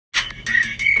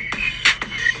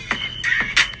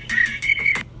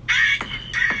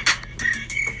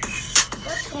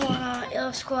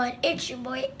up, squad? It's your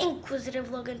boy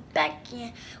InquisitiveLogan back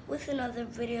again with another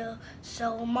video.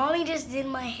 So mommy just did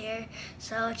my hair,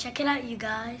 so check it out, you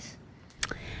guys.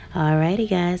 Alrighty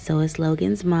guys, so it's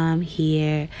Logan's mom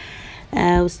here.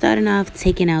 I was starting off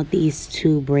taking out these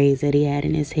two braids that he had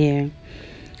in his hair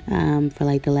for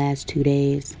like the last 2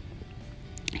 days.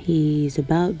 He's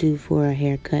about due for a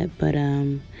haircut, but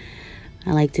I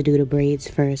like to do the braids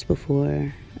first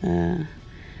before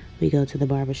we go to the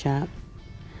barbershop.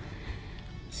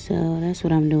 So that's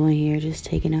what I'm doing here, just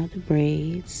taking out the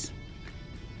braids.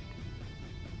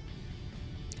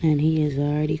 And he is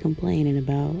already complaining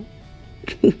about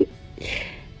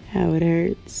how it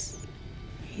hurts.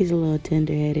 He's a little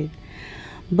tender-headed.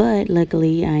 But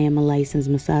luckily, I am a licensed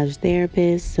massage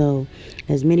therapist, so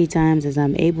as many times as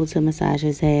I'm able to massage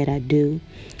his head, I do,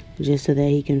 just so that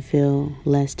he can feel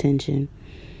less tension.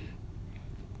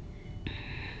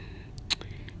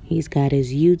 He's got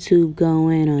his YouTube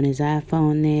going on his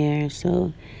iPhone there,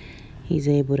 so he's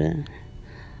able to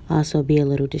also be a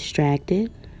little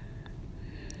distracted.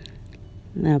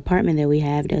 The apartment that we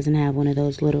have doesn't have one of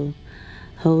those little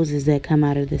hoses that come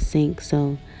out of the sink,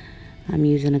 so I'm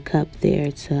using a cup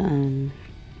there to,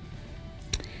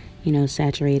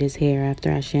 saturate his hair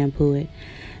after I shampoo it.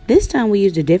 This time we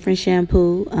used a different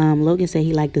shampoo. Logan said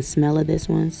he liked the smell of this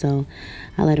one, so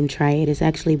I let him try it. It's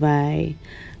actually by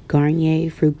Garnier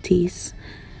Fructis.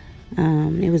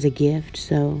 It was a gift,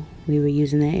 so we were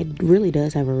using that. It really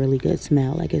does have a really good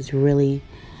smell. Like, it's really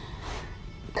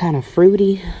kind of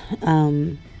fruity,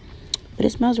 but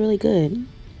it smells really good.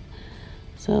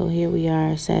 So here we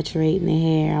are saturating the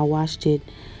hair. I washed it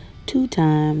 2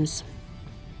 times,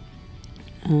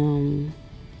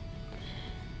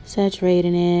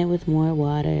 saturating it with more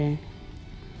water.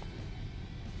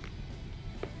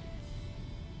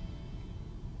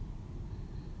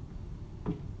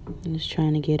 I'm just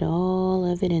trying to get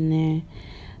all of it in there.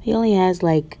 He only has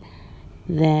like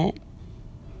that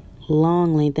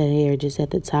long length of hair just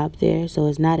at the top there, so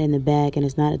it's not in the back and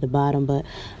it's not at the bottom, but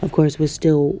of course we're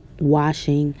still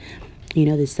washing,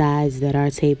 the sides that are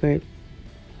tapered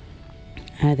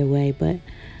either way, but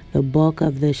the bulk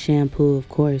of the shampoo, of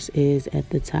course, is at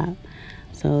the top.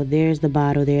 So there's the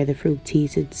bottle there, the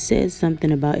Fructis. It says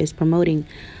something about it's promoting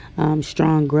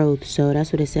strong growth, so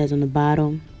that's what it says on the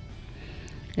bottle.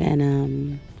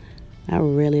 And I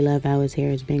really love how his hair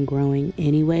has been growing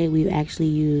anyway. We've actually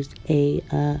used a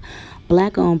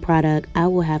black-owned product. I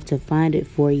will have to find it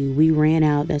for you. We ran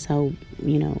out. That's how,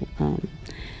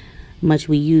 much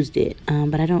we used it.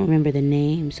 But I don't remember the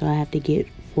name, so I have to get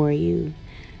for you.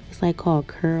 It's like called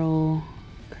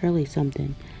Curly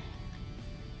something.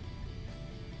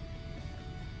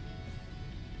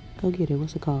 Go get it.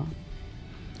 What's it called?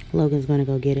 Logan's going to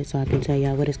go get it so I can tell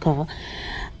y'all what it's called.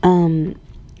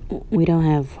 We don't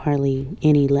have hardly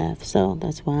any left, so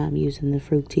that's why I'm using the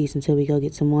Fructis until we go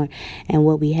get some more. And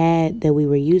what we had that we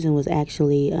were using was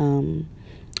actually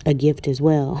a gift as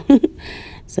well.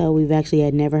 So we've actually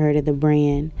had never heard of the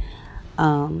brand,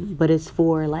 but it's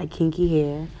for like kinky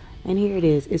hair. And here it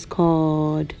is. It's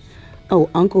called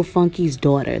Uncle Funky's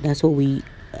Daughter. That's what we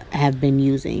have been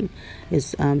using.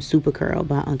 It's Super Curl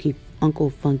by Uncle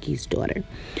Funky's Daughter.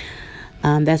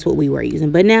 That's what we were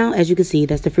using. But now, as you can see,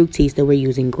 that's the Fructis that we're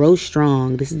using. Grow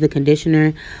Strong. This is the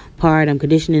conditioner part. I'm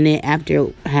conditioning it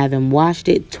after having washed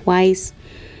it twice.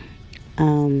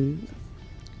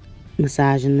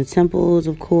 Massaging the temples,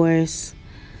 of course.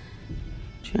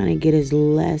 Trying to get as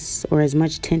less or as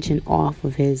much tension off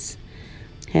of his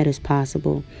head as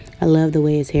possible. I love the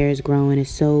way his hair is growing. It's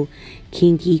so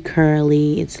kinky,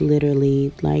 curly. It's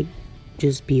literally like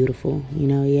just beautiful.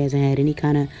 He hasn't had any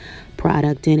kind of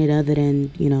product in it other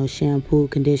than shampoo,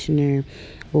 conditioner,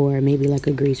 or maybe like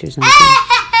a grease or something.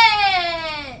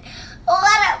 Hey!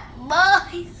 What up,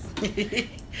 boys?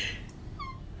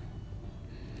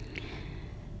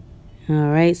 All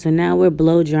right, so now we're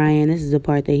blow drying. This is the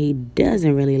part that he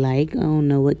doesn't really like. I don't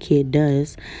know what kid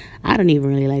does. I don't even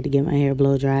really like to get my hair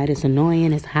blow dried. It's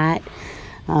annoying. It's hot.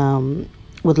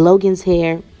 With Logan's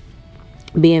hair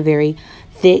being very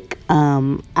thick,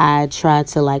 I try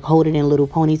to like hold it in little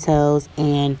ponytails,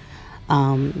 and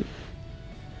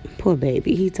poor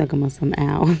baby, he talking about some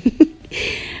owl.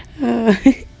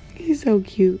 He's so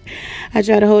cute. I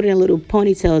try to hold it in little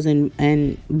ponytails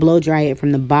and blow dry it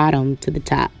from the bottom to the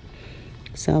top.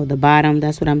 So the bottom,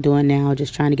 that's what I'm doing now,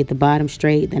 just trying to get the bottom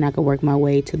straight, then I can work my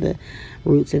way to the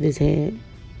roots of his head.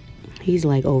 He's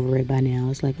like over it by now.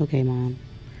 It's like, okay, Mom,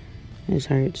 this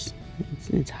hurts.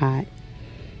 It's hot.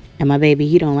 And my baby,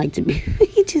 he don't like to be,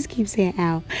 he just keeps saying,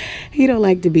 ow. He don't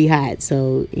like to be hot.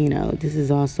 So, this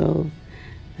is also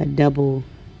a double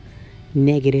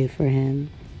negative for him.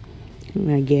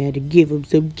 I got to give him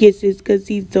some kisses because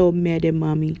he's so mad at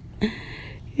mommy.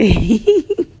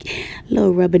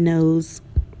 Little rubber nose.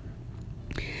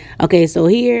 Okay, so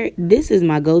here, this is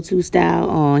my go-to style.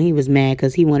 Oh, he was mad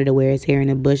because he wanted to wear his hair in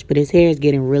a bush, but his hair is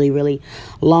getting really, really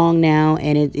long now,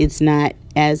 and it's not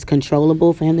as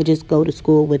controllable for him to just go to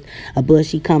school with a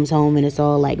bush. He comes home and it's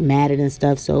all like matted and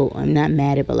stuff, so I'm not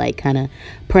matted, but like kind of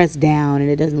pressed down, and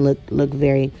it doesn't look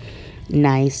very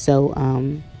nice.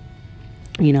 So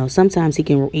you know, sometimes he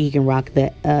can rock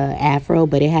the afro,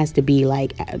 but it has to be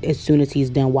like as soon as he's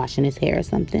done washing his hair or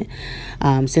something.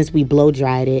 Since we blow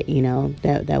dried it, you know,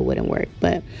 that wouldn't work.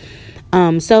 But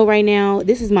so right now,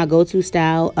 this is my go-to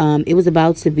style. It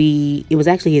was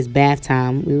actually his bath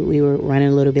time. We were running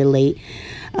a little bit late.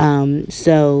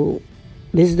 So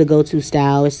this is the go-to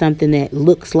style. It's something that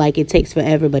looks like it takes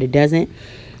forever, but it doesn't.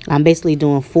 I'm basically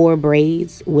doing 4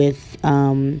 braids with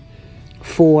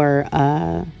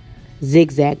 4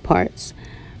 zigzag parts.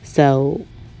 So,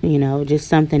 you know, just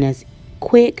something that's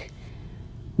quick,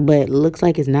 but looks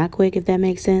like it's not quick, if that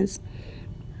makes sense.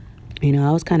 You know,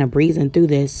 I was kind of breezing through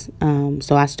this.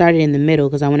 So I started in the middle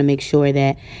because I want to make sure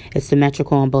that it's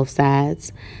symmetrical on both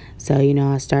sides. So, you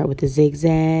know, I start with the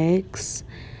zigzags.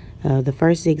 The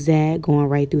first zigzag going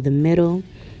right through the middle.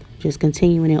 Just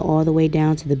continuing it all the way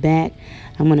down to the back.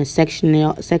 I'm going to section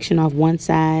off one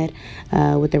side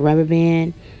with the rubber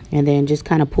band. And then just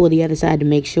kind of pull the other side to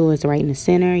make sure it's right in the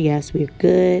center. Yes, we're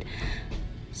good.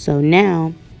 So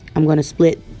now I'm going to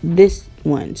split this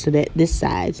one so that this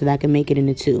side so that I can make it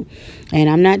into 2. And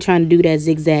I'm not trying to do that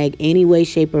zigzag any way,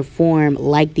 shape, or form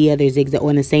like the other zigzag or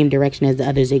in the same direction as the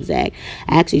other zigzag.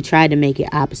 I actually tried to make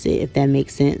it opposite, if that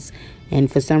makes sense. And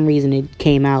for some reason, it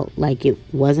came out like it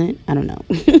wasn't. I don't know.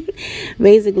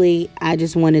 Basically, I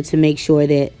just wanted to make sure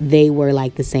that they were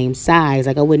like the same size.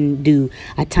 Like I wouldn't do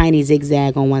a tiny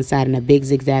zigzag on one side and a big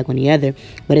zigzag on the other.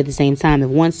 But at the same time, if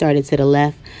one started to the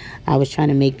left, I was trying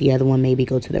to make the other one maybe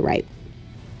go to the right.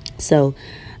 So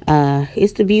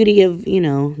it's the beauty of, you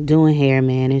know, doing hair,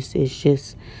 man. It's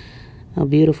just a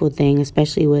beautiful thing,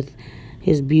 especially with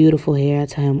his beautiful hair. I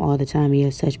tell him all the time he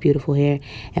has such beautiful hair.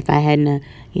 If I hadn't,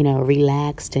 you know,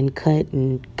 relaxed and cut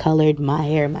and colored my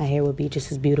hair would be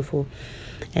just as beautiful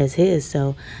as his.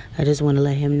 So I just want to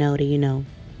let him know to, you know,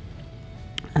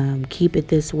 keep it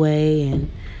this way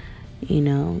and, you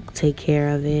know, take care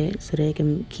of it so they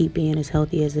can keep being as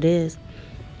healthy as it is.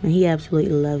 And he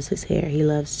absolutely loves his hair. He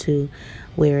loves to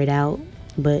wear it out.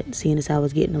 But seeing as I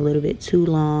was getting a little bit too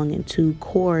long and too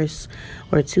coarse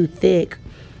or too thick,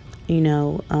 you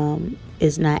know,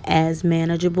 is not as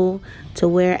manageable to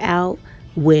wear out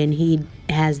when he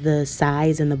has the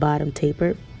sides and the bottom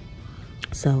tapered.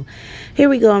 So here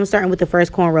we go. I'm starting with the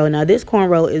first cornrow. Now this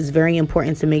cornrow is very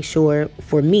important to make sure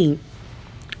for me.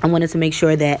 I wanted to make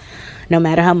sure that no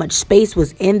matter how much space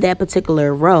was in that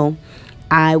particular row,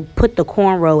 I put the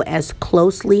cornrow as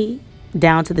closely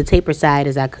down to the taper side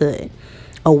as I could,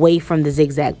 away from the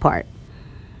zigzag part.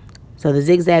 So the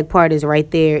zigzag part is right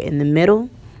there in the middle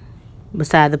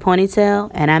beside the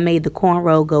ponytail, and I made the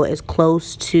cornrow go as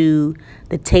close to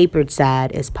the tapered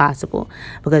side as possible,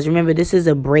 because remember, this is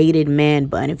a braided man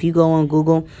bun. If you go on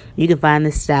Google, you can find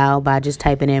this style by just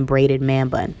typing in braided man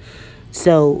bun.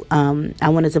 So I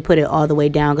wanted to put it all the way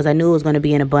down because I knew it was going to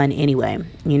be in a bun anyway,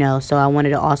 you know, so I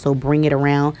wanted to also bring it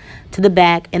around to the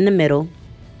back and the middle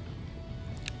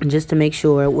just to make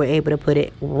sure we're able to put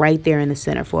it right there in the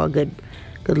center for a good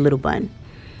little bun.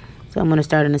 So I'm going to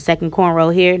start on the second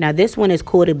cornrow here. Now this one is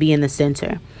cool to be in the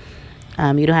center.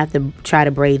 You don't have to try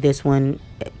to braid this one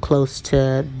close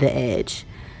to the edge.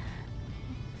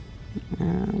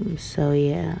 So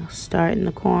yeah, start in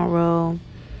the cornrow.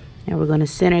 And we're going to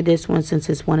center this one since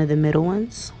it's one of the middle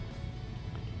ones.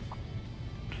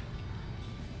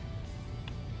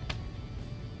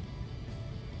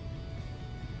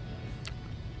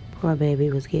 Poor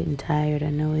baby was getting tired. I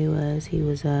know he was. He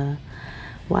was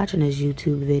watching his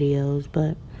YouTube videos,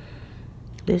 but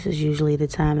this is usually the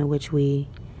time in which we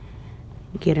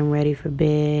get him ready for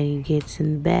bed. He gets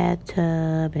in the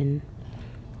bathtub and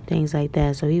things like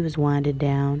that. So he was winding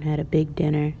down, had a big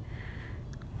dinner,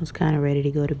 was kind of ready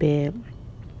to go to bed.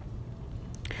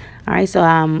 All right, so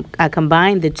I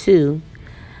combined the two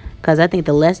because I think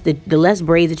the less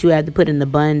braids that you have to put in the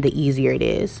bun, the easier it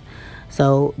is.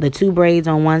 So the 2 braids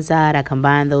on one side, I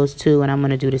combined those 2, and I'm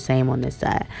going to do the same on this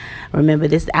side. Remember,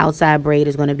 this outside braid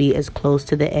is going to be as close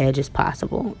to the edge as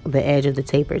possible, the edge of the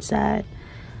tapered side.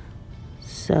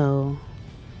 So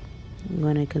I'm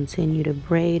going to continue to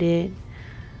braid it.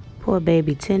 Poor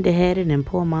baby tender-headed, and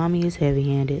poor mommy is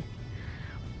heavy-handed.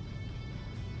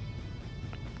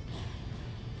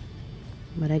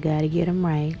 But I got to get him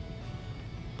right.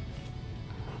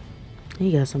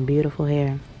 He got some beautiful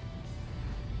hair.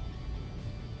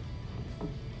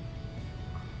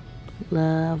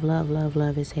 Love, love, love,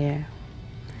 love his hair.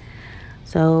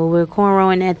 So we're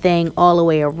cornrowing that thing all the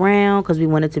way around because we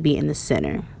want it to be in the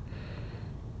center.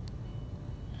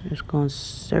 Just gonna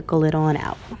circle it on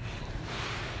out.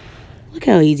 Look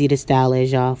how easy the style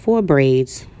is, y'all. 4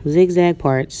 braids, zigzag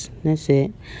parts. That's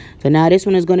it. So now this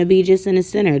one is gonna be just in the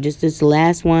center, just this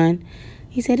last one.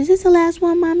 He said, "Is this the last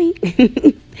one, mommy?"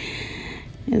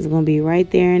 It's gonna be right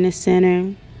there in the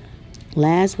center.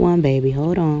 Last one, baby.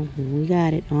 Hold on. We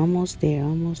got it. Almost there.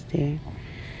 Almost there.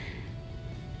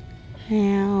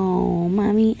 Ow,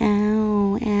 mommy.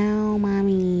 Ow. Ow,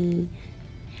 mommy.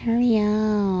 Hurry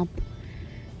up.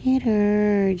 It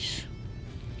hurts.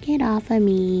 Get off of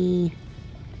me.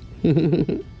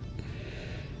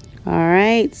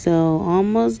 Alright, so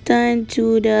almost done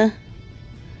to the...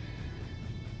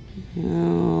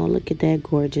 Oh, look at that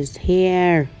gorgeous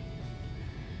hair.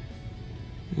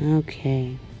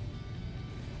 Okay.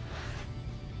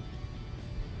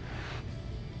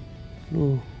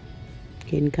 Oh,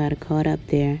 getting kind of caught up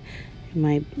there. It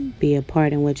might be a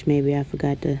part in which maybe I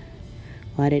forgot to...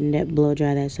 Why didn't that blow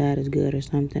dry that side as good or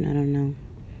something? I don't know.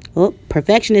 Oh,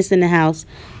 perfectionist in the house.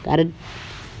 Gotta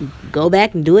go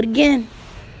back and do it again.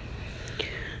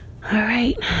 All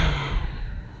right.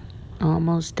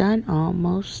 Almost done.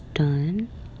 Almost done.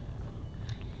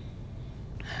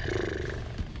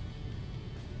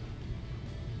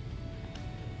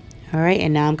 All right,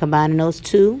 and now I'm combining those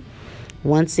two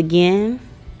once again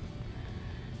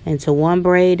into one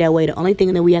braid. That way, the only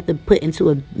thing that we have to put into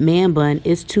a man bun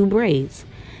is 2 braids.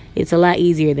 It's a lot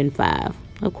easier than 5.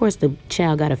 Of course, the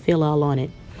child got to feel all on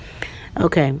it.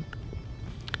 Okay,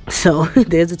 so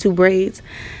there's the 2 braids.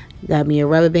 Got me a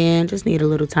rubber band. Just need a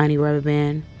little tiny rubber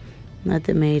band.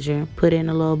 Nothing major. Put in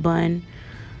a little bun.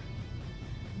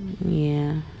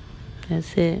 Yeah,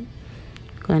 that's it.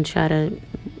 Going to try to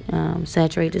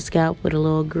saturate the scalp with a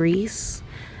little grease.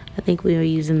 I think we were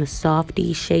using the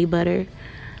Softy Shea Butter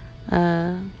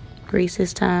grease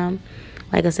this time.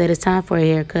 Like I said, it's time for a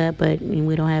haircut, but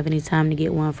we don't have any time to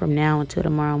get one from now until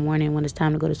tomorrow morning when it's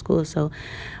time to go to school. So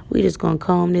we just going to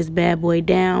comb this bad boy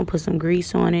down, put some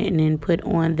grease on it, and then put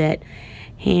on that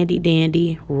handy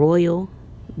dandy royal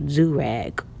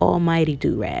do-rag, almighty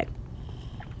do-rag.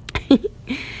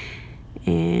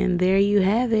 And there you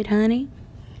have it, honey.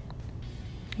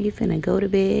 You finna go to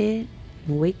bed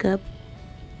and wake up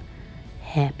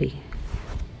happy.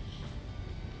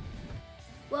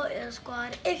 Well,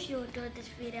 squad, if you enjoyed this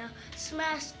video,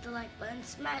 smash the like button,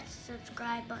 smash the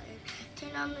subscribe button,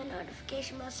 turn on the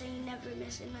notification bell so you never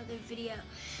miss another video,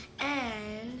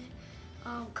 and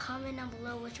comment down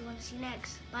below what you want to see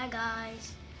next. Bye,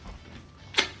 guys.